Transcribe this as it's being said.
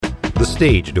The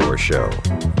Stage Door Show,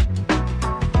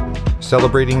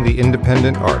 celebrating the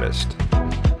independent artist.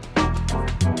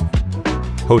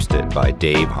 Hosted by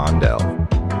Dave Hondell.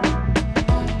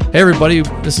 Hey everybody,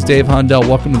 this is Dave Hondell.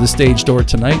 Welcome to The Stage Door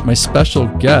tonight. My special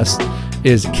guest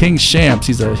is King Shampz.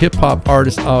 He's a hip-hop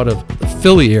artist out of the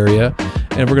Philly area,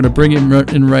 and we're going to bring him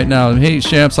in right now. Hey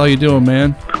Shampz, how you doing,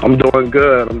 man? I'm doing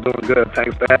good.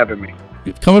 Thanks for having me.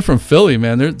 Coming from Philly,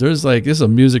 man, there's like, this is a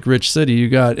music-rich city. You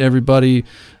got everybody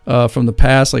from the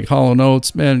past, like Hall &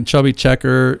 Oates, man, Chubby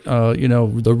Checker,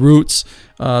 The Roots,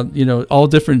 all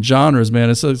different genres,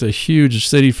 man. It's a huge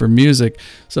city for music.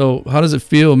 So how does it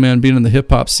feel, man, being in the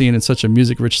hip-hop scene in such a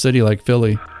music-rich city like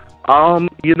Philly?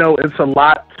 It's a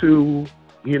lot to,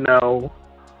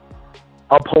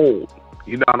 uphold,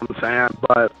 you know what I'm saying?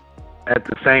 But at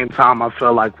the same time, I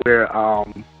feel like we're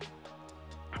on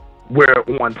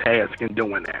task in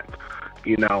doing that.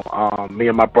 Me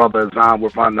and my brother Zon, we're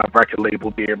running a record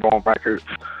label, Dead Wrong Records,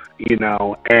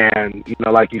 and,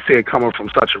 like you said, coming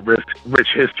from such a rich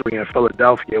history in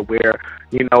Philadelphia where,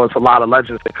 it's a lot of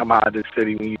legends that come out of this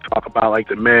city when you talk about, like,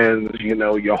 the Men's,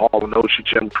 your Hall & Oates, your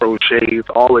Jim Crochets,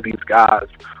 all of these guys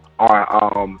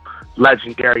are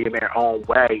legendary in their own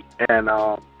way. And,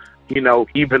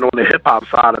 even on the hip-hop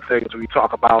side of things, when you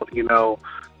talk about,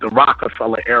 the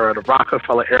Rockefeller era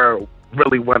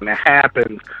really wouldn't have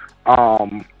happened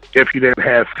if you didn't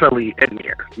have Philly in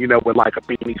there, with like a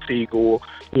Beanie Siegel,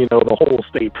 the whole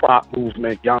state prop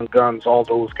movement, Young Guns, all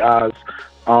those guys.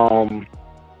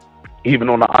 Even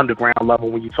on the underground level,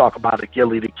 when you talk about a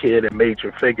Gilly the Kid and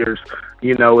Major Figures,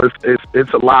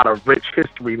 it's a lot of rich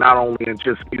history, not only in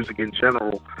just music in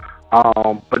general,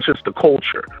 but just the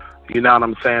culture. You know what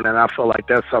I'm saying? And I feel like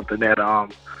that's something that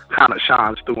kind of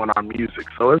shines through in our music.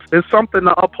 So it's something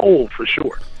to uphold for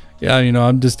sure. Yeah,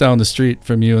 I'm just down the street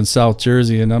from you in South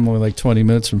Jersey, and I'm only like 20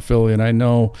 minutes from Philly, and I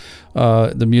know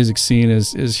the music scene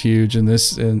is huge in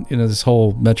this this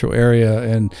whole metro area,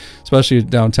 and especially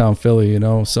downtown Philly.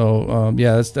 So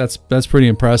that's pretty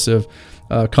impressive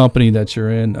company that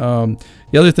you're in.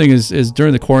 The other thing is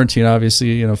during the quarantine,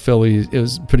 obviously, Philly it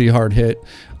was pretty hard hit,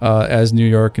 as New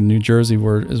York and New Jersey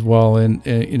were as well, and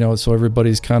so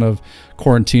everybody's kind of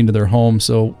quarantined to their home.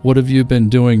 So what have you been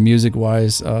doing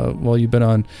music-wise while you've been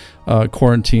on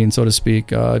quarantine, so to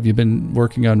speak? Have you been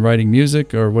working on writing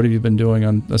music, or what have you been doing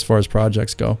on as far as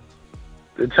projects go?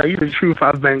 To tell you the truth,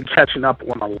 I've been catching up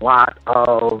on a lot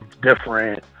of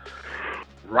different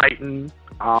writing.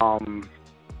 I've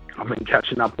been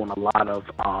catching up on a lot of,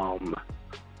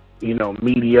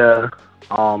 media,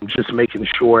 just making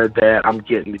sure that I'm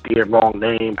getting the Dead Wrong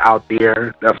name out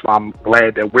there. That's why I'm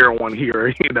glad that we're on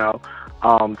here,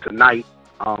 tonight,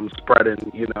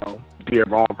 spreading,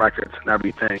 Dead Wrong Records and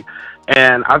everything.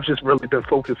 And I've just really been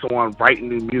focused on writing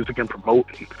new music and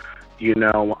promoting.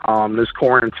 This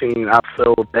quarantine, I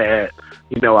feel that,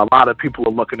 a lot of people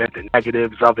are looking at the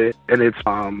negatives of it, and it's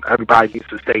everybody needs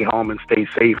to stay home and stay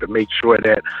safe and make sure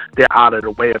that they're out of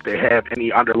the way if they have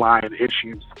any underlying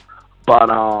issues. But,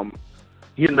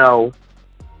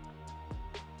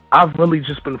 I've really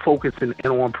just been focusing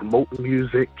in on promoting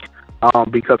music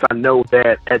because I know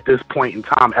that at this point in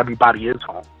time, everybody is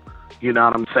home. You know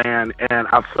what I'm saying? And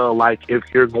I feel like if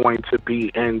you're going to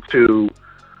be into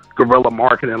guerrilla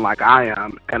marketing like I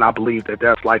am, and I believe that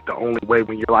that's like the only way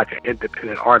when you're like an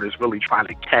independent artist really trying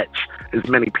to catch as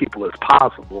many people as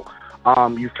possible,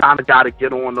 you kind of got to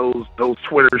get on those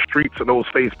Twitter streets and those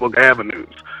Facebook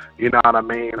avenues, you know what I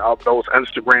mean, of those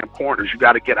Instagram corners. You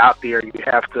got to get out there, you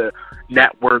have to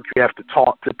network, you have to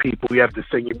talk to people, you have to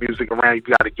sing your music around, you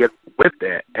got to get with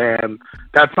that. And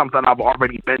that's something I've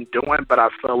already been doing, but I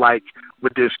feel like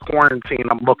with this quarantine,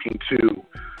 I'm looking to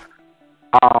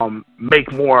make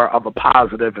more of a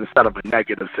positive instead of a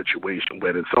negative situation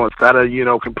with it. So instead of,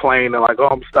 complaining like, oh,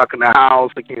 I'm stuck in the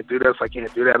house, I can't do this, I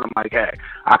can't do that, I'm like, hey,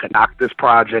 I can knock this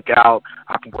project out,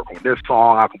 I can work on this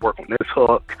song, I can work on this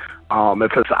hook.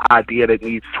 If it's an idea that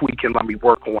needs tweaking, let me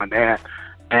work on that.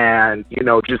 And,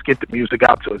 just get the music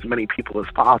out to as many people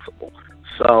as possible.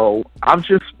 So I've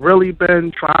just really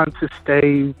been trying to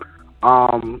stay,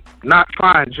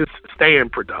 just staying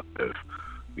productive,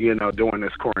 during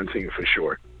this quarantine for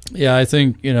sure. Yeah, I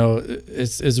think,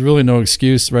 it's really no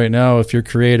excuse right now if you're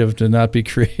creative to not be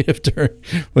creative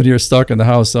when you're stuck in the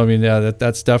house. So, I mean, yeah,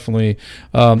 that's definitely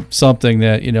something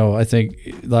that, I think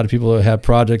a lot of people have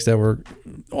projects that were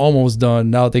almost done.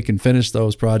 Now they can finish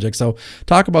those projects. So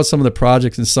talk about some of the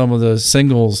projects and some of the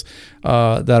singles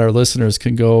that our listeners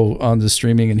can go on the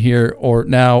streaming and hear or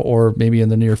now or maybe in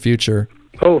the near future.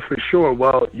 Oh, for sure.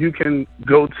 Well, you can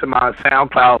go to my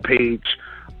SoundCloud page.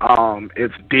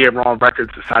 It's Dead Wrong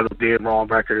Records, the title Dead Wrong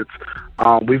Records.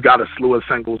 We've got a slew of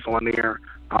singles on there.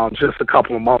 Just a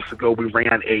couple of months ago, we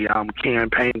ran a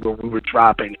campaign where we were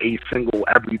dropping a single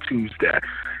every Tuesday.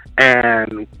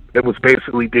 And it was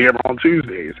basically Damn on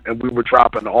Tuesdays. And we were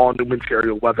dropping all new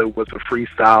material, whether it was a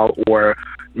freestyle or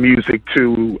music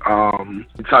to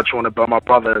touch on it. But my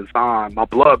brother Azan, my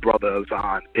blood brother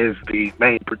Azan, is the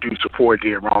main producer for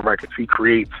Damn on Records. He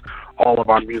creates all of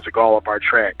our music, all of our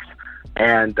tracks.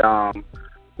 And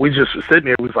we just were sitting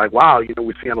there. We was like, wow,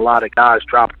 we're seeing a lot of guys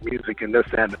dropping music and this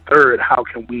and the third. How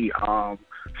can we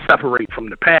separate from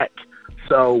the pack?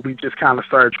 So we just kind of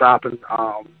started dropping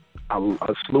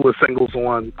a slew of singles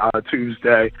on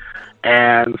Tuesday,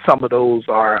 and some of those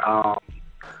are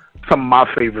some of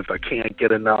my favorites. I Can't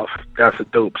Get Enough. That's a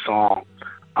dope song.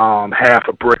 Half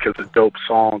a Brick is a dope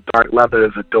song. Dark Leather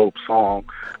is a dope song.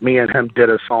 Me and him did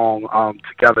a song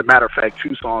together. Matter of fact,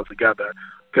 2 songs together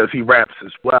because he raps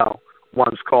as well.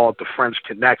 One's called The French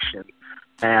Connection,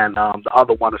 and the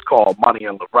other one is called Money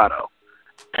and Loretto.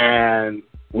 And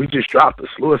we just dropped a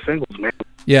slew of singles, man.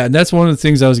 Yeah, and that's one of the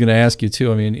things I was going to ask you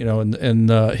too. I mean, in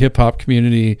the hip hop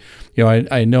community,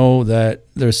 I know that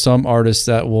there's some artists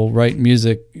that will write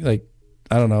music, like,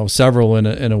 I don't know, several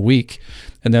in a week,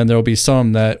 and then there'll be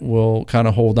some that will kind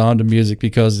of hold on to music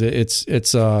because it's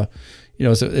one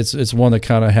that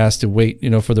kind of has to wait,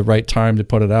 for the right time to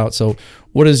put it out. So,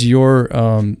 what is your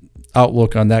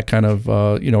outlook on that kind of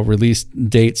release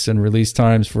dates and release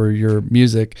times for your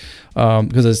music,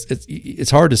 because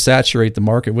it's hard to saturate the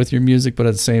market with your music, but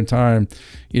at the same time,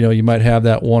 you might have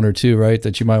that one or two, right,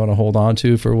 that you might want to hold on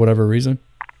to for whatever reason.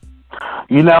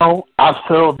 I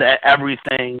feel that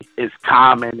everything is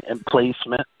timing and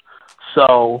placement,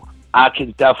 so I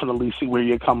can definitely see where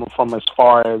you're coming from as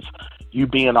far as you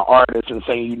being an artist and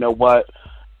saying,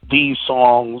 these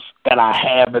songs that I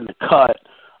have in the cut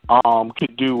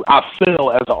I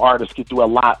feel as an artist could do a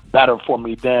lot better for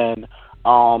me than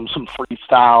some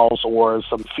freestyles or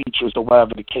some features or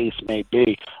whatever the case may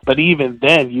be. But even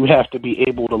then, you have to be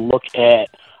able to look at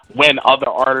when other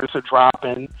artists are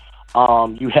dropping.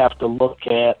 You have to look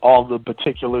at all the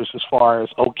particulars as far as,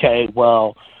 okay,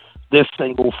 well, this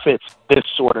single fits this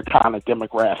sort of kind of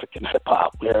demographic in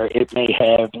hip-hop, where it may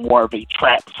have more of a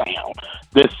trap sound.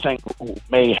 This single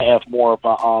may have more of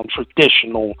a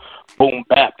traditional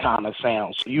boom-bap kind of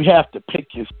sound. So you have to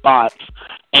pick your spots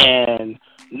and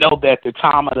know that the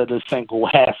timing of the single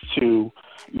has to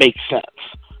make sense.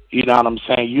 You know what I'm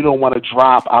saying? You don't want to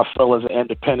drop, I feel, as an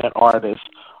independent artist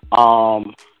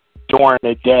during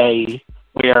a day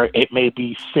where it may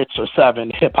be 6 or 7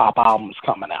 hip-hop albums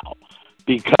coming out,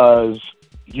 because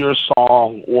your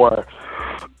song or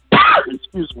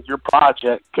your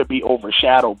project could be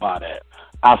overshadowed by that.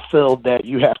 I feel that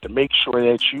you have to make sure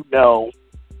that you know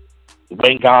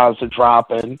when guys are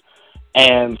dropping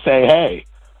and say, hey,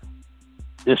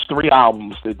 it's 3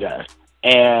 albums today,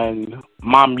 and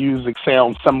my music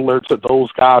sounds similar to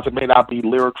those guys. It may not be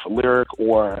lyric for lyric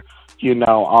or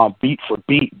beat for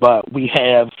beat, but we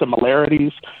have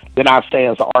similarities. Then I say,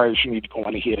 as an artist, you need to go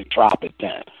in ahead and drop it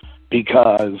then.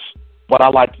 Because what I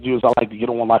like to do is I like to get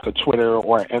on like a Twitter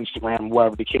or an Instagram,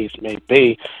 whatever the case may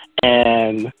be,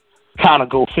 and kind of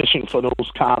go fishing for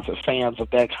those kinds of fans of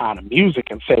that kind of music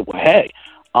and say, well, hey,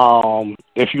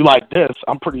 if you like this,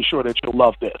 I'm pretty sure that you'll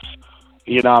love this.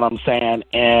 You know what I'm saying?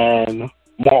 And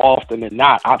more often than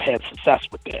not, I've had success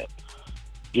with that.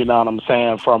 You know what I'm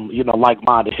saying? From,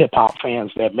 like-minded hip-hop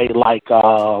fans that may like,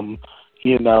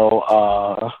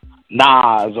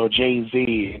 Nas or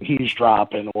Jay-Z, and he's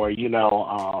dropping, or, you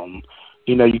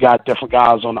got different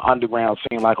guys on the underground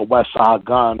scene like a West Side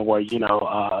Gun or,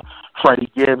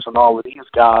 Freddie Gibbs and all of these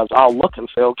guys. I'll look and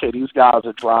say, okay, these guys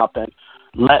are dropping.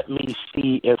 Let me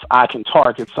see if I can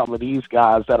target some of these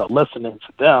guys that are listening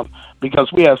to them,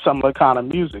 because we have similar kind of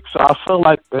music. So I feel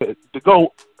like to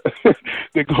go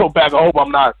back, I hope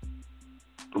I'm not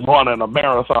running a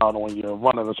marathon on you,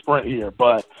 running a sprint here,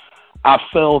 but I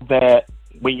feel that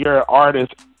when you're an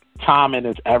artist, timing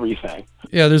is everything.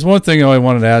 Yeah, there's one thing I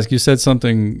wanted to ask. You said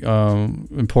something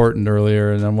important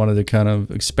earlier, and I wanted to kind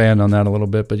of expand on that a little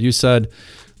bit. But you said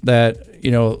that,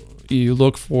 you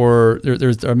look for,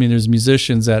 there's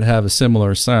musicians that have a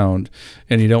similar sound,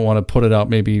 and you don't want to put it out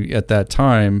maybe at that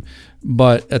time.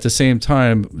 But at the same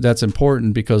time, that's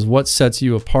important, because what sets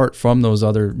you apart from those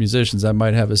other musicians that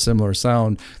might have a similar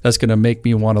sound, that's going to make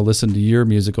me want to listen to your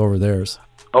music over theirs?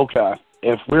 Okay.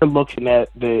 If we're looking at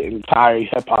the entire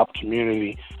hip-hop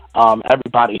community,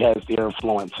 everybody has their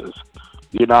influences.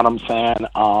 You know what I'm saying?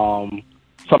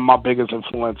 Some of my biggest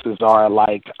influences are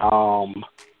like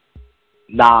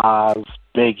Nas,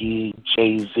 Biggie,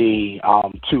 Jay-Z,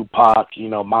 Tupac,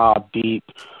 Mobb Deep,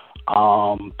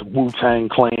 the Wu-Tang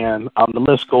Clan. The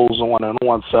list goes on and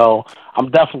on. So I'm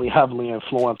definitely heavily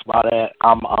influenced by that.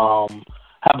 I'm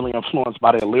heavily influenced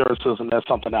by their lyricism. That's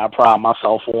something that I pride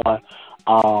myself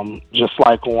on. Just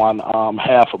like on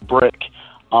Half a Brick,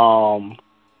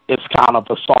 it's kind of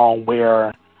a song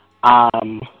where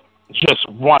I'm just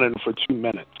running for 2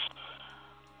 minutes,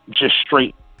 just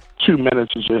straight 2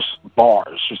 minutes is just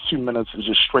bars, just 2 minutes is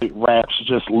just straight raps,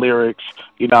 just lyrics,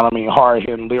 you know what I mean,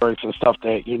 hard-hitting lyrics and stuff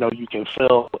that, you know, you can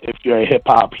feel if you're a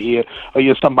hip-hop head or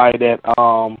you're somebody that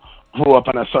grew up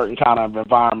in a certain kind of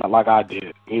environment like I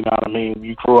did, you know what I mean?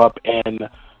 You grew up in,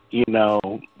 you know,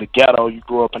 the ghetto, you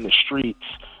grew up in the streets,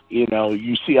 you know,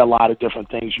 you see a lot of different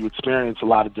things, you experience a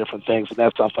lot of different things, and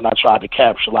that's something I tried to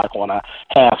capture like on a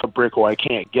Half a Brick or I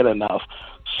Can't Get Enough.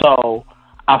 So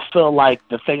I feel like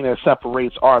the thing that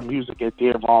separates our music at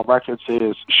Dead Wrong Records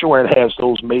is, sure, it has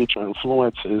those major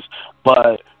influences,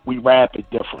 but we rap it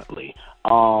differently.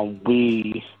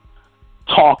 We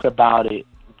talk about it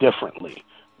differently.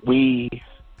 We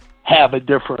have a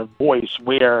different voice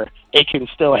where it can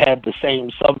still have the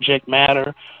same subject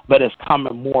matter, but it's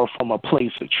coming more from a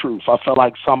place of truth. I feel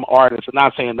like some artists, I'm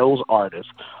not saying those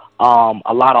artists, a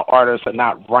lot of artists are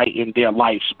not writing their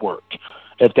life's work,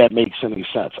 if that makes any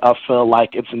sense. I feel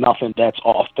like it's nothing that's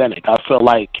authentic. I feel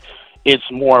like it's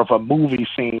more of a movie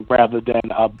scene rather than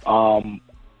a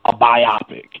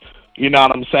biopic. You know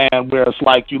what I'm saying? Where it's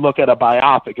like you look at a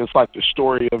biopic, it's like the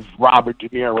story of Robert De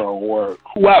Niro or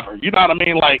whoever. You know what I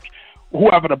mean? Like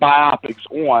whoever the biopic's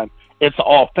on, it's an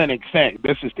authentic thing.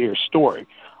 This is their story.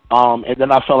 And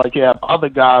then I feel like you have other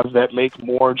guys that make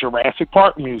more Jurassic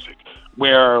Park music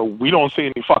where we don't see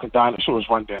any fucking dinosaurs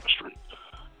run down the street.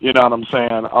 You know what I'm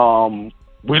saying?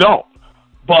 We don't.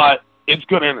 But it's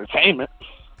good entertainment.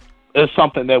 It's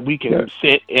something that we can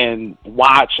sit and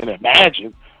watch and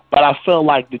imagine. But I feel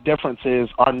like the difference is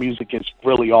our music is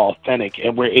really authentic,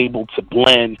 and we're able to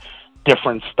blend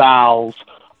different styles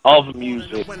of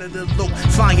music.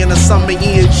 Flying in the summer,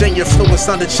 Junior influence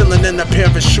under chilling in a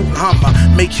parachute Hummer.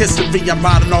 Make history, I'm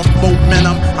riding off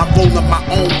momentum. I'm rolling my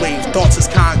own wave, thoughts is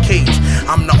concave.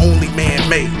 I'm the only man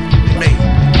made.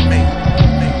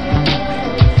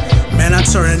 Man, I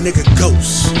turn a nigga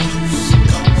ghost.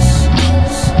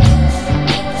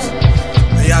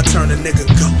 Yeah, I turn a nigga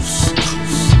ghost.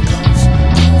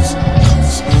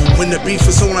 When the beef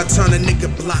is on, I turn a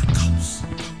nigga black ghost.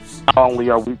 Not only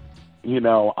are we, you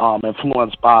know,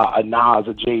 influenced by a Nas,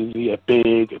 a Jay-Z, a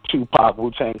Big, a Tupac,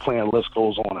 Wu-Tang Clan, list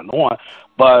goes on,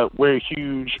 but we're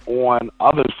huge on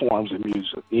other forms of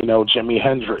music. You know, Jimi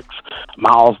Hendrix,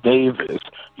 Miles Davis.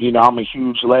 You know, I'm a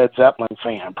huge Led Zeppelin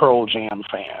fan, Pearl Jam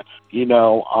fan. You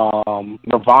know,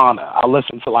 Nirvana. I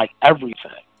listen to like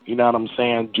everything. You know what I'm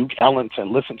saying? Duke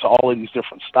Ellington, listen to all of these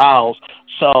different styles.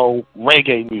 So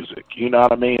reggae music, you know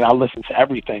what I mean? I listen to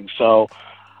everything. So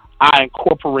I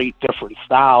incorporate different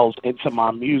styles into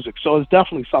my music. So it's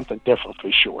definitely something different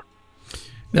for sure.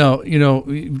 Now, you know,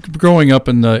 growing up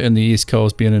in the East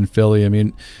Coast, being in Philly, I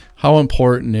mean, how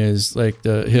important is like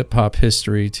the hip hop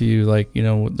history to you? Like, you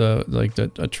know,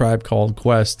 a Tribe Called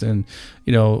Quest and,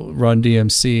 you know, Run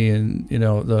DMC and, you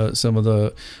know, some of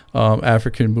the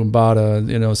African Boombata,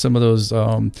 you know, some of those,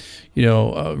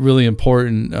 really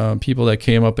important people that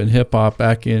came up in hip hop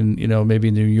back in, you know,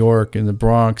 maybe New York and the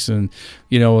Bronx and,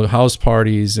 you know, house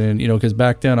parties. And, you know, because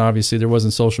back then, obviously, there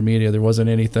wasn't social media. There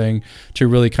wasn't anything to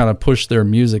really kind of push their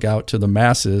music out to the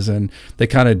masses. And they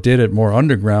kind of did it more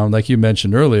underground, like you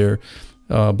mentioned earlier,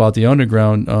 about the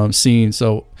underground scene.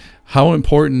 So how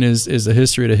important is the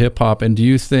history to hip hop? And do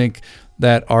you think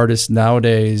that artists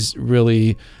nowadays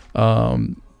really,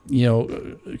 kind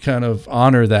of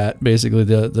honor that, basically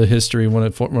the history when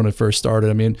it first started?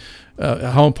 I mean,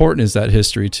 how important is that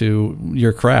history to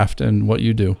your craft and what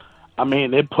you do? I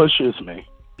mean, it pushes me.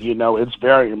 You know, it's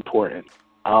very important.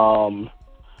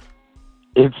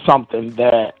 It's something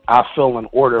that I feel in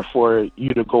order for you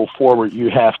to go forward, you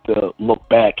have to look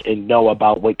back and know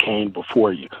about what came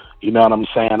before you. You know what I'm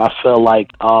saying? I feel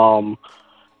like, and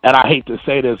I hate to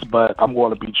say this, but I'm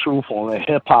going to be truthful. In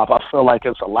hip-hop, I feel like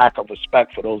it's a lack of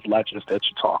respect for those legends that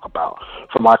you talk about,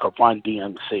 from like a Run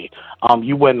DMC.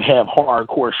 You wouldn't have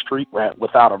hardcore street rap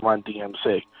without a Run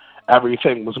DMC.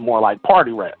 Everything was more like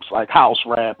party raps, like house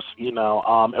raps, you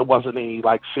know. It wasn't any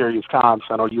like serious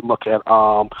content. Or you look at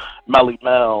Melly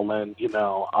Mel and, you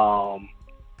know,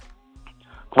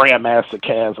 Grandmaster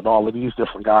Caz and all of these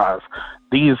different guys.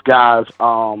 These guys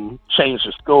changed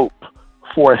the scope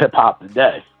for hip-hop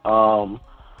today.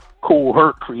 Kool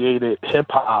Herc created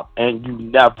hip-hop, and you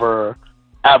never,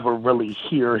 ever really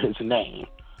hear his name.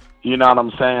 You know what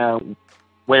I'm saying?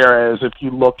 Whereas if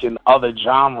you look in other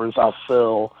genres, I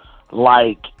feel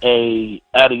like a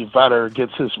Eddie Vedder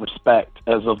gets his respect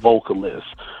as a vocalist.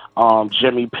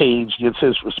 Jimmy Page gets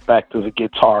his respect as a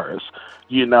guitarist.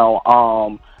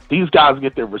 These guys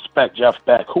get their respect, Jeff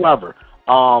Beck, whoever.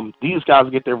 These guys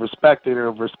get their respect in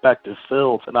their respective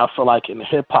fields, and I feel like in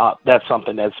hip-hop, that's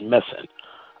something that's missing.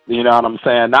 You know what I'm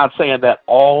saying? Not saying that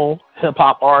all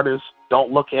hip-hop artists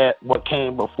don't look at what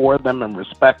came before them and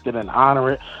respect it and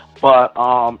honor it, but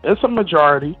it's a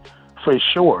majority for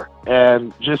sure.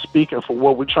 And just speaking for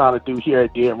what we're trying to do here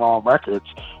at Dead Wrong Records,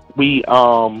 we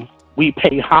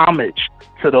pay homage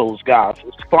to those guys.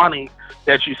 It's funny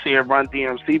that you see in Run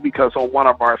DMC because on one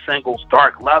of our singles,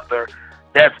 Dark Leather,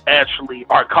 that's actually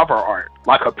our cover art,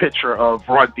 like a picture of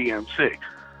Run DMC.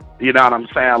 You know what I'm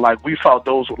saying? Like, we felt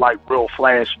those were like real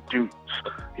flashy dudes.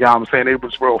 You know what I'm saying? They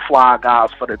was real fly guys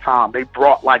for the time. They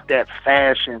brought like that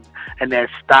fashion and that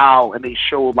style, and they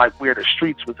showed like where the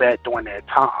streets was at during that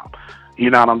time. You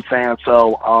know what I'm saying?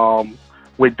 So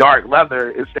with Dark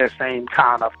Leather, it's that same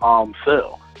kind of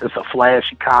feel. It's a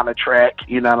flashy kind of track,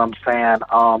 you know what I'm saying?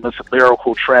 It's a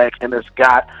lyrical track, and it's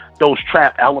got those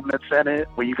trap elements in it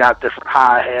where you got different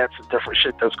hi-hats and different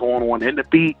shit that's going on in the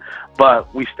beat,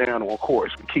 but we stand on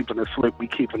course. We keeping it slick, we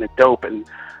keeping it dope, and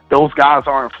those guys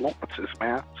are influences,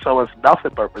 man. So it's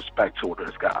nothing but respect to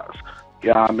those guys.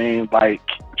 You know what I mean? Like,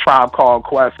 Tribe Called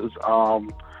Quest is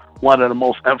one of the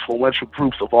most influential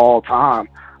groups of all time,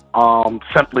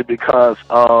 simply because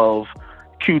of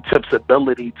Q-Tip's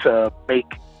ability to make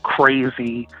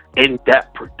crazy,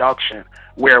 in-depth production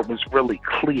where it was really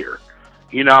clear.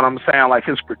 You know what I'm saying? Like,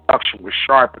 his production was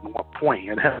sharp at one point,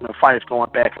 and him and Fife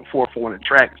going back and forth on the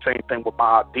track. The same thing with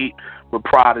Mobb Deep, with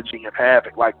Prodigy and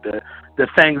Havoc. Like, the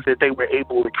things that they were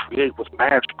able to create was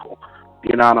magical.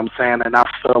 You know what I'm saying? And I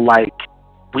feel like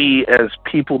we, as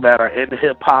people that are in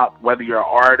hip-hop, whether you're an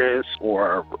artist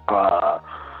or a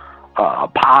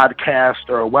podcaster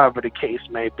or whatever the case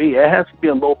may be, it has to be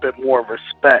a little bit more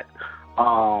respect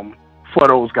for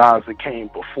those guys that came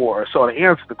before. So to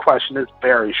answer the question, it's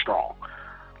very strong,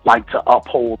 like to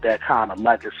uphold that kind of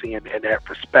legacy and that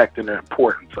respect and the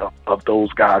importance of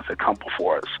those guys that come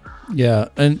before us. Yeah,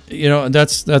 and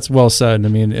that's well said. I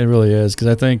mean, it really is, because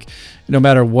I think no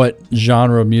matter what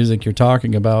genre of music you're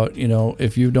talking about,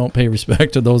 if you don't pay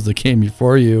respect to those that came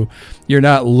before you, you're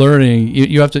not learning.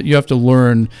 You have to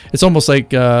learn. It's almost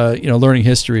like learning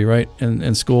history, right?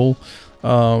 In school,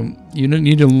 you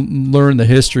need to learn the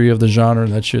history of the genre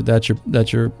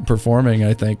that you're performing,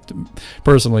 I think,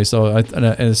 personally. So and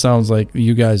it sounds like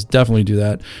you guys definitely do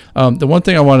that. The one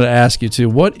thing I wanted to ask you too,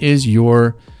 what is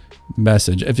your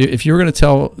message? If you were going to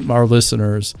tell our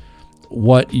listeners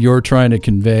what you're trying to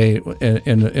convey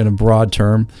in a broad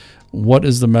term, what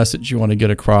is the message you want to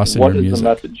get across in your music? What is the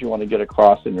message you want to get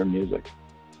across in your music?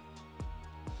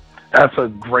 That's a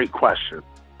great question.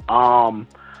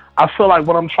 I feel like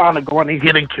what I'm trying to go in and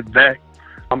get and convey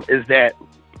is that,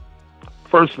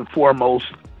 first and foremost,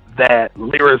 that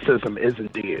lyricism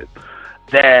isn't dead.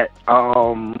 That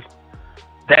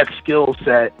that skill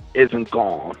set isn't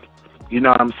gone. You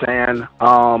know what I'm saying?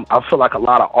 I feel like a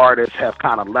lot of artists have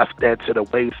kind of left that to the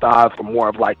wayside for more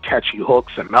of like catchy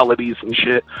hooks and melodies and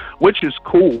shit, which is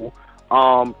cool.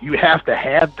 You have to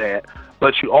have that,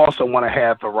 but you also want to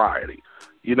have variety.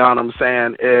 You know what I'm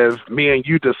saying? If me and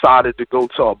you decided to go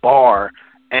to a bar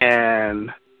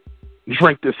and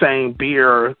drink the same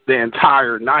beer the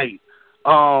entire night,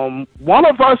 one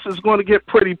of us is going to get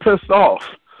pretty pissed off.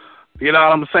 You know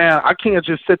what I'm saying? I can't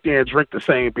just sit there and drink the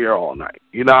same beer all night.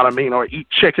 You know what I mean? Or eat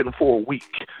chicken for a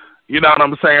week. You know what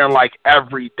I'm saying? Like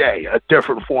every day, a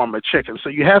different form of chicken. So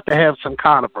you have to have some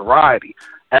kind of variety.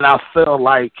 And I feel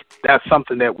like that's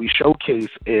something that we showcase,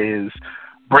 is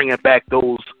bringing back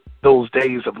those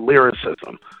days of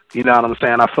lyricism. You know what I'm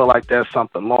saying? I feel like that's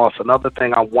something lost. Another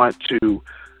thing I want to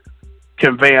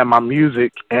convey in my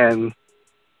music, and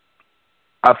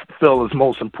I feel is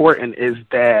most important, is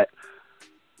that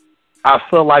I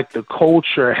feel like the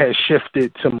culture has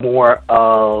shifted to more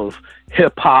of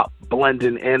hip-hop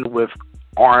blending in with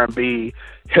R&B,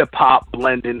 hip-hop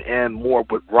blending in more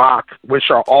with rock,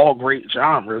 which are all great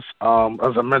genres.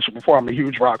 As I mentioned before, I'm a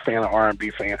huge rock fan and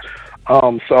R&B fan.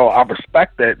 So I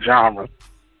respect that genre.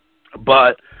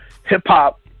 But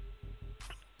hip-hop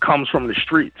comes from the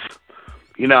streets.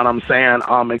 You know what I'm saying?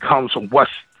 It comes from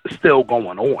what's still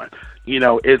going on.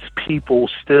 It's people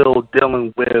still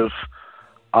dealing with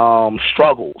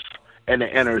struggles in the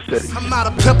inner city. I'm not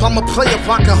a pimp, I'm a player,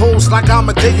 rockin' hoes like I'm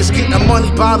a Deus, getting money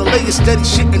by the layers, steady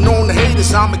shitting on the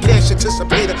haters. I'm a cash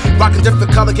anticipator, rockin'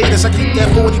 different color gators. I keep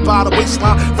that 40 by the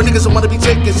waistline for niggas who wanna be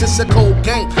takers. It's a cold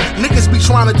game. Niggas be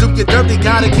trying to do you dirty,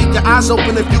 gotta keep your eyes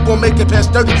open if you gon' make it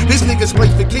past 30. These niggas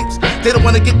play for keeps. They don't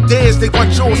wanna get theirs, they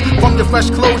want yours. From your fresh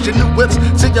clothes, your new whips,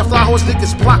 to your fly horse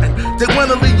niggas plotting. They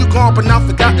wanna leave you gone but not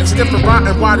forgotten. Stiff and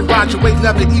rotten, why they ride your way,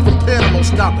 never even pen no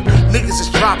stopping. Niggas is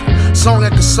dropping song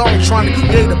after song, trying to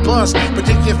create a buzz, but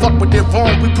they can't fuck with their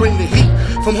wrong. We bring the heat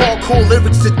from hardcore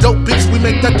lyrics to dope beats. We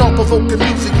make that thought-provoking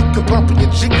music you can pump in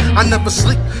your cheek. I never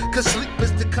sleep, cause sleep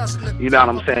is the cousin of... You know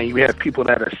what I'm saying? You have people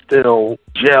that are still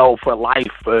jail for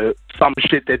life for some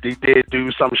shit that they did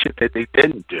do, some shit that they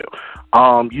didn't do.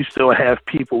 You still have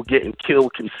people getting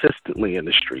killed consistently in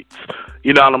the streets.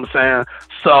 You know what I'm saying?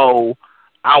 So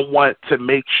I want to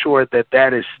make sure that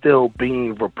that is still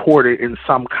being reported in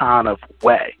some kind of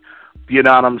way. You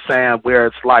know what I'm saying? Where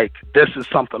it's like, this is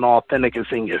something authentic,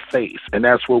 it's in your face. And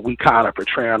that's what we kind of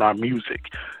portray in our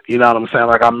music. You know what I'm saying?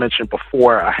 Like I mentioned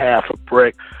before, A Half a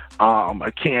Brick,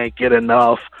 I Can't Get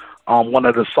Enough. One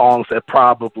of the songs that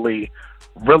probably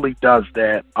really does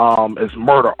that is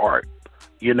Murder Art,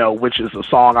 you know, which is a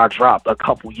song I dropped a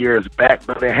couple years back,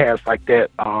 but it has like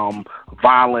that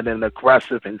violent and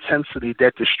aggressive intensity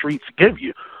that the streets give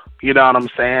you. You know what I'm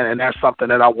saying? And that's something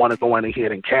that I want to go in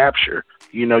ahead and capture.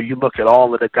 You know, you look at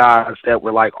all of the guys that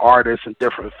were like artists in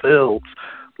different fields,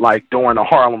 like during the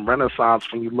Harlem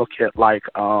Renaissance, when you look at like,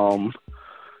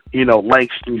 you know,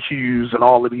 Langston Hughes and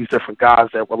all of these different guys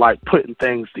that were like putting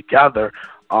things together,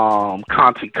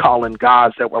 Conte Cullen,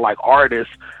 guys that were like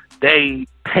artists, they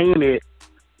painted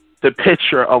the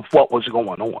picture of what was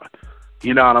going on.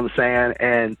 You know what I'm saying?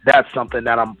 And that's something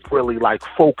that I'm really like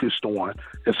focused on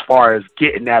as far as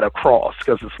getting that across.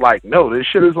 Because it's like, no, this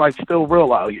shit is like still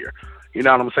real out here. You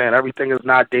know what I'm saying? Everything is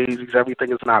not daisies.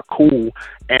 Everything is not cool.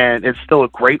 And it's still a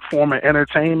great form of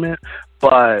entertainment,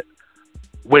 but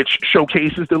which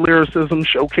showcases the lyricism,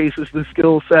 showcases the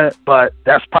skill set. But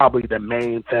that's probably the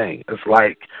main thing. It's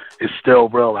like, it's still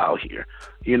real out here.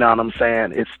 You know what I'm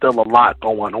saying? It's still a lot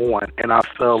going on. And I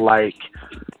feel like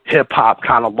hip-hop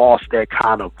kind of lost that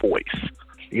kind of voice.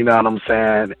 You know what I'm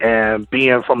saying? And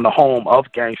being from the home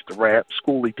of gangster rap,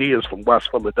 Schoolie D is from West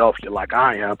Philadelphia like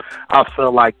I am, I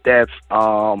feel like that's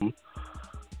something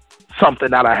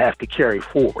that I have to carry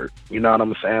forward. You know what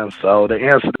I'm saying? So to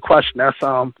answer the question, that's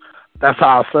how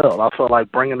I feel. I feel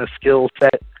like bringing the skill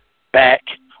set back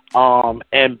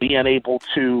and being able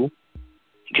to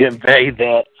convey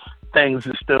that things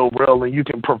is still real and you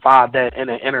can provide that in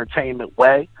an entertainment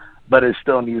way, but it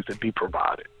still needs to be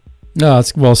provided. No,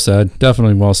 it's well said.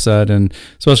 Definitely well said, and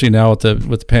especially now with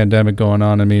the pandemic going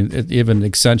on. I mean, it even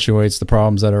accentuates the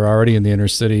problems that are already in the inner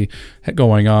city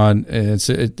going on, and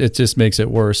it just makes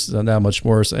it worse, that much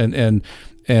worse.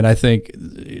 And I think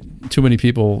too many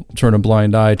people turn a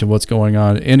blind eye to what's going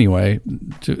on anyway,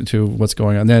 to what's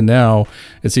going on. Then now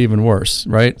it's even worse,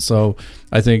 right? So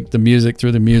I think through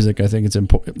the music, I think it's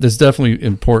important. It's definitely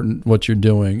important what you're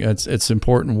doing. It's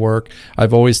important work.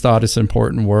 I've always thought it's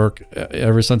important work.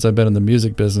 Ever since I've been in the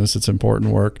music business, it's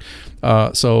important work.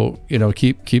 So, you know,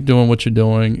 keep doing what you're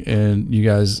doing. And you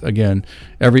guys, again,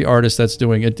 every artist that's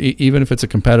doing it, even if it's a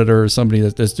competitor or somebody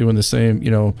that's doing the same,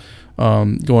 you know,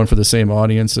 going for the same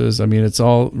audiences. I mean, it's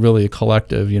all really a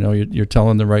collective. You know, you're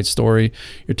telling the right story.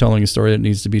 You're telling a story that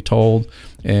needs to be told.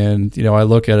 And, you know, I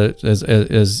look at it as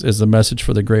the message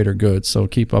for the greater good. So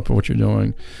keep up with what you're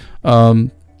doing.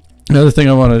 Another thing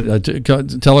I want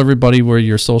to tell everybody where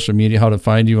your social media, how to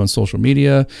find you on social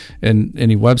media and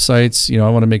any websites. You know, I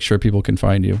want to make sure people can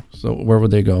find you. So where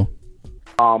would they go?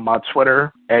 My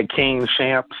Twitter at King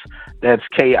Shampz. That's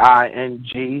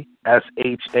KINGSHAMPZ.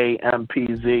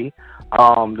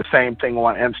 The same thing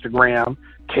on Instagram,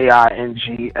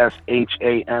 KINGSHAMPZ.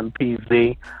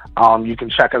 You can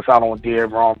check us out on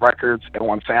Dead Wrong Records and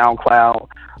on SoundCloud.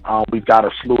 We've got a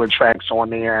slew of tracks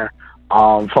on there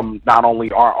from not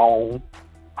only our own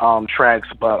tracks,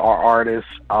 but our artists.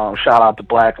 Shout out to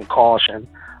Black and Caution.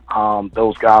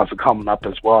 Those guys are coming up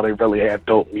as well. They really have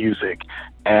dope music.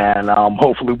 And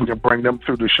hopefully we can bring them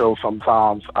through the show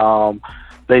sometimes.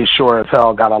 They sure as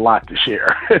hell got a lot to share.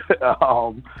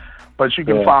 But you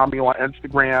can find me on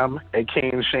Instagram at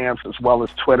King Shampz as well as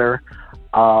Twitter.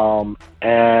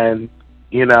 And,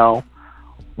 you know,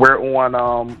 we're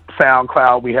on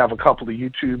SoundCloud. We have a couple of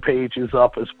YouTube pages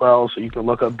up as well, so you can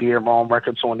look up Dead Wrong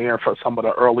Records on there for some of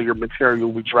the earlier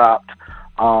material we dropped.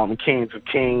 Kings of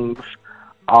Kings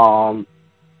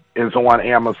is on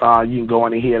Amazon. You can go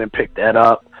in ahead and pick that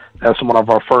up. That's one of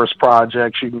our first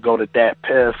projects. You can go to Dat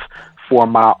Piff, for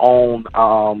my own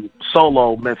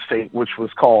solo mixtape, which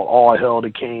was called All Hail the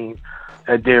King.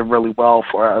 It did really well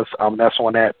for us. That's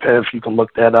on that Piff. You can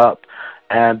look that up.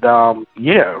 And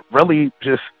really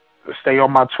just stay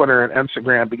on my Twitter and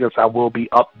Instagram, because I will be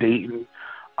updating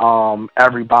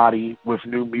everybody with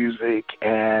new music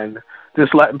and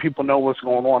just letting people know what's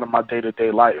going on in my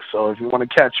day-to-day life. So if you want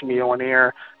to catch me on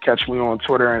air, catch me on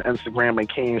Twitter and Instagram at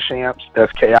King Shampz.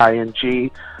 That's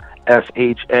KingShampz.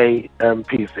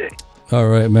 All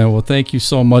right, man. Well, thank you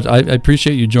so much. I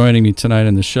appreciate you joining me tonight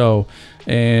on the show,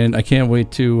 and I can't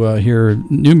wait to hear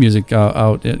new music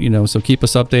out. So keep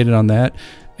us updated on that.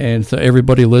 And so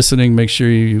everybody listening, make sure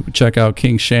you check out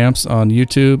King Shampz on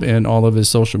YouTube and all of his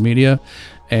social media.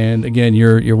 And again,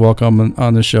 you're welcome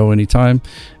on the show anytime.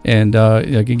 And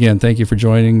again, thank you for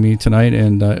joining me tonight.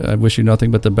 And I wish you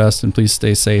nothing but the best. And please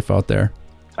stay safe out there.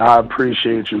 I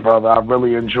appreciate you, brother. I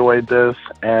really enjoyed this,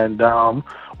 and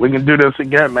we can do this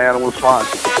again, man. It was fun.